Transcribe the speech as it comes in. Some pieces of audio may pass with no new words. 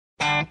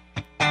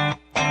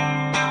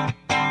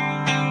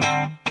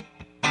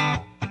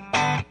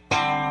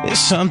There's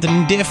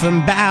something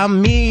different about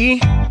me.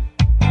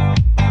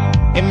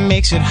 It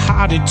makes it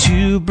harder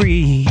to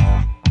breathe.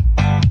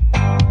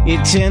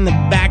 It's in the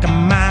back of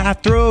my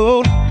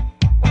throat,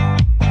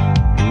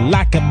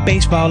 like a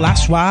baseball I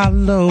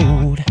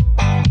swallowed.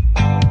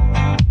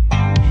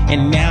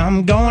 And now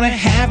I'm gonna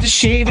have to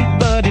shave it,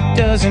 but it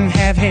doesn't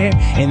have hair.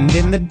 And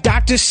then the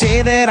doctors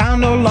say that I'll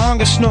no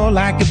longer snore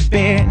like a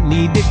bear.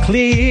 Need to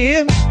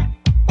clear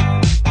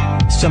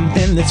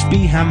something that's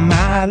behind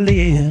my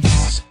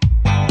lips.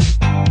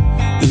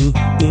 Ooh,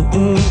 ooh,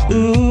 ooh,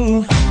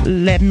 ooh.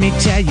 Let me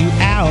tell you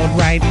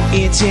outright,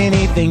 it's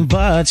anything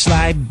but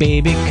slight,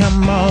 baby,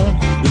 come on.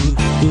 Ooh,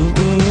 ooh,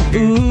 ooh,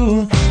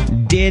 ooh.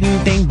 Didn't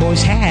think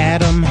boys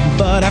had them,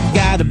 but I've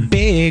got a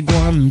big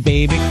one,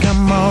 baby,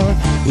 come on.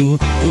 Ooh,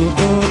 ooh,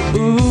 ooh,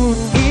 ooh.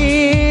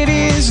 It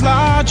is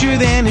larger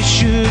than it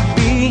should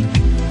be.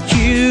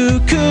 You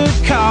could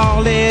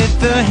call it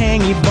the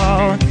hangy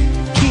ball,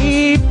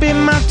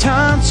 keeping my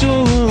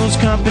tonsils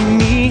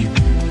company.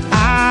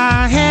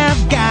 I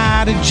have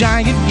got a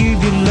giant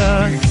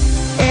uvula,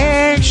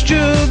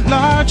 extra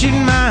large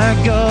in my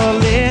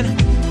gullet.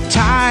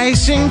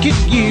 Tyson could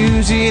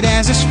use it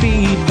as a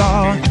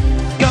speedball.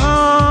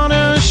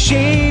 Gonna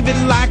shave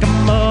it like a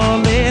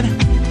mullet.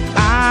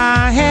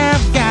 I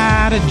have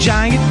got a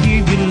giant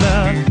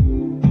uvula.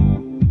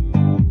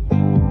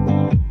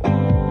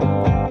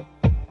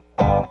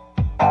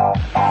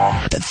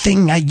 The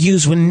thing I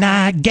use when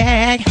I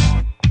gag,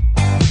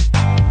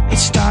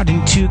 it's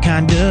starting to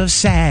kind of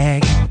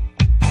sag.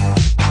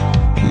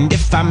 And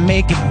if I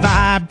make it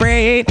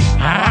vibrate,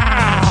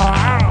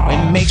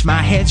 it makes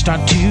my head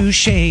start to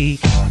shake.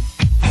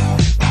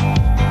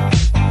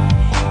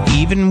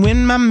 Even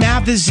when my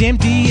mouth is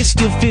empty, it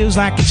still feels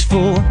like it's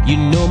full. You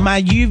know my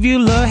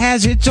uvula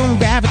has its own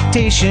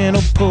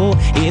gravitational pull.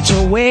 It's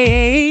a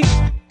weight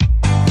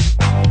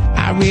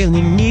I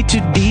really need to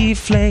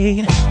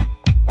deflate.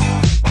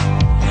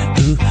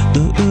 Ooh,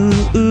 ooh,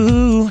 ooh,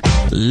 ooh.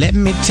 Let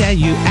me tell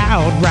you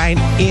outright,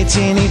 it's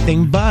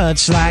anything but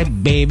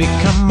slight, baby,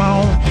 come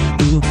on.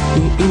 Ooh,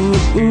 ooh,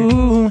 ooh,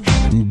 ooh.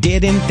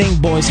 Didn't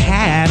think boys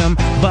had them,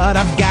 but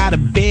I've got a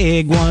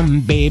big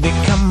one, baby,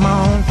 come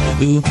on.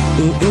 Ooh,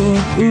 ooh,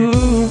 ooh,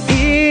 ooh.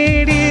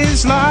 It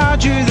is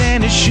larger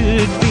than it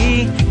should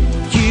be.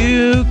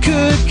 You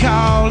could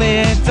call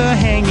it the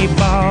hangy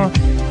ball,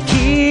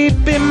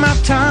 keeping my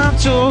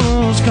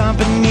tonsils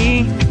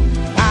company.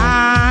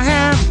 I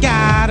have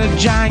got a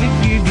giant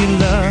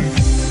uvula,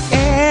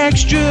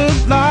 extra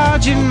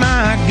large in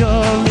my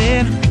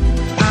gullet.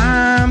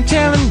 I'm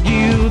telling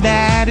you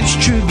that it's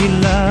true, you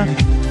love.